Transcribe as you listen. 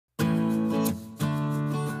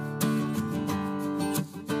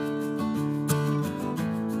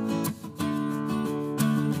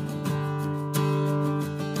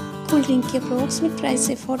Cool drink की approximate price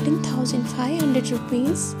है 14,500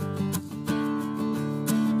 rupees.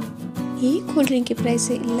 ये कूल ड्रिंक की प्राइस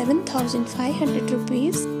है 11,500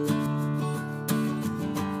 रुपीज़।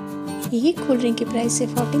 ये कूल ड्रिंक की प्राइस है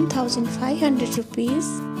 14,500 रुपीज़।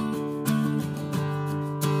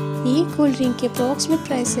 ये कूल ड्रिंक की अप्रोक्सीमेट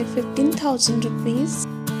प्राइस है 15,000 रुपीज़।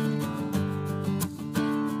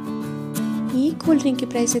 ये कूल ड्रिंक की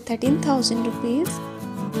प्राइस है 13,000 रुपीज़।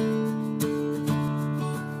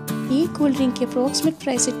 ये कूल ड्रिंक की अप्रोक्सीमेट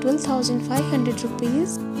प्राइस है 12,500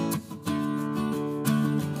 रुपीज़।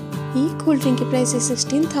 ये कूल ड्रिंक की प्राइस है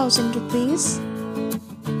 16,000 रुपीज़।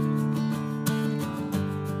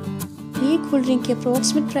 ये कूल ड्रिंक की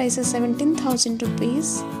अप्रोक्सीमेट प्राइस है 17,000 रुपीज़।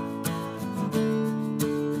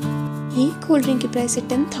 ये कूल ड्रिंक की प्राइस है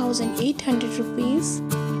 10,800 रुपीज़।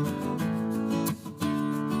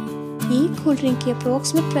 ये कूल ड्रिंक की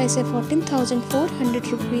अप्रोक्सीमेट प्राइस है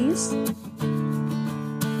 14,400 रुपीज़।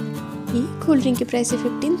 ये कूल ड्रिंक की प्राइस है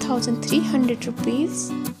 15,300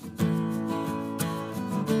 रुपीज़।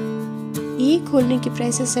 ये कूल ड्रिंक की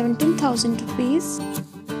प्राइस है 17,000 रुपीज़।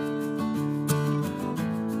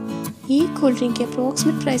 ये कूल ड्रिंक की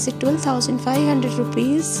अप्रोक्सीमेट प्राइस है 12,500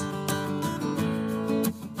 रुपीज़।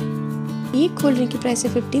 ये कूल ड्रिंक की प्राइस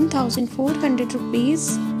है 15,400 रुपीज़।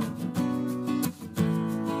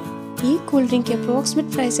 ये कूल ड्रिंक की अप्रोक्सीमेट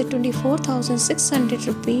प्राइस है 24,600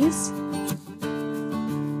 रुपीज़।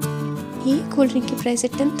 ये कूल ड्रिंक की प्राइस है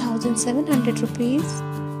 10,700 रुपीज़।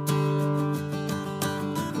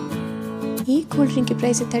 ये कूल ड्रिंक की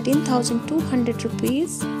प्राइस है 13,200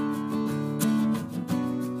 रुपीज़।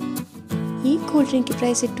 ये कूल ड्रिंक की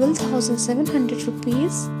प्राइस है 12,700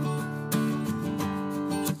 रुपीज़।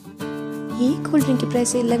 ये कूल ड्रिंक की प्राइस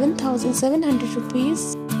है 11,700 रुपीज़।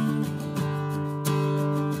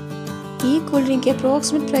 ये कूल ड्रिंक की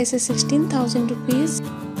अप्रोक्सीमेट प्राइस है 16,000 रुपीज़।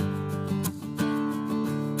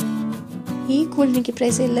 ये कूल ड्रिंक की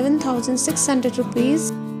प्राइस है 11,600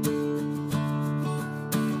 रुपीज़।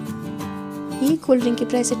 ये कूल ड्रिंक की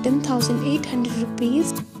प्राइस है 10,800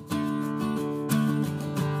 रुपीज़।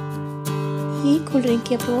 ये कूल ड्रिंक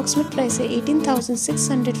की अप्रोक्सीमेट प्राइस है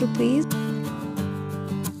 18,600 रुपीज़।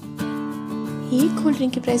 ये कूल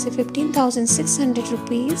ड्रिंक की प्राइस है 15,600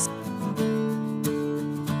 रुपीज़।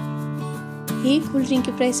 ये कूल ड्रिंक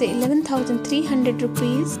की प्राइस है 11,300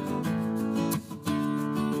 रुपीज़।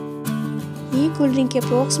 ये कूल ड्रिंक की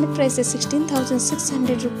अप्रोक्सीमेट प्राइस है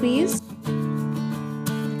 16,600 रुपीज़।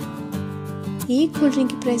 ये कूल ड्रिंक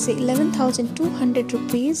की प्राइस है 11,200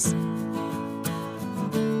 रुपीज़।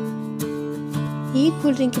 ये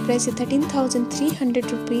कूल ड्रिंक की प्राइस है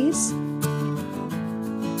 13,300 रुपीज़।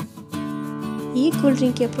 ये कूल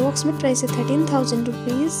ड्रिंक की अप्रोक्सीमेट प्राइस है 13,000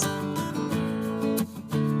 रुपीज़।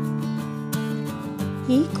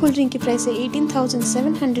 ये कूल ड्रिंक की प्राइस है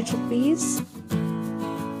 18,700 रुपीज़।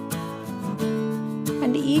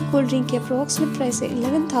 एंड ये कूल ड्रिंक की अप्रोक्सीमेट प्राइस है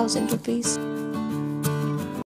 11,000 रुपीज़।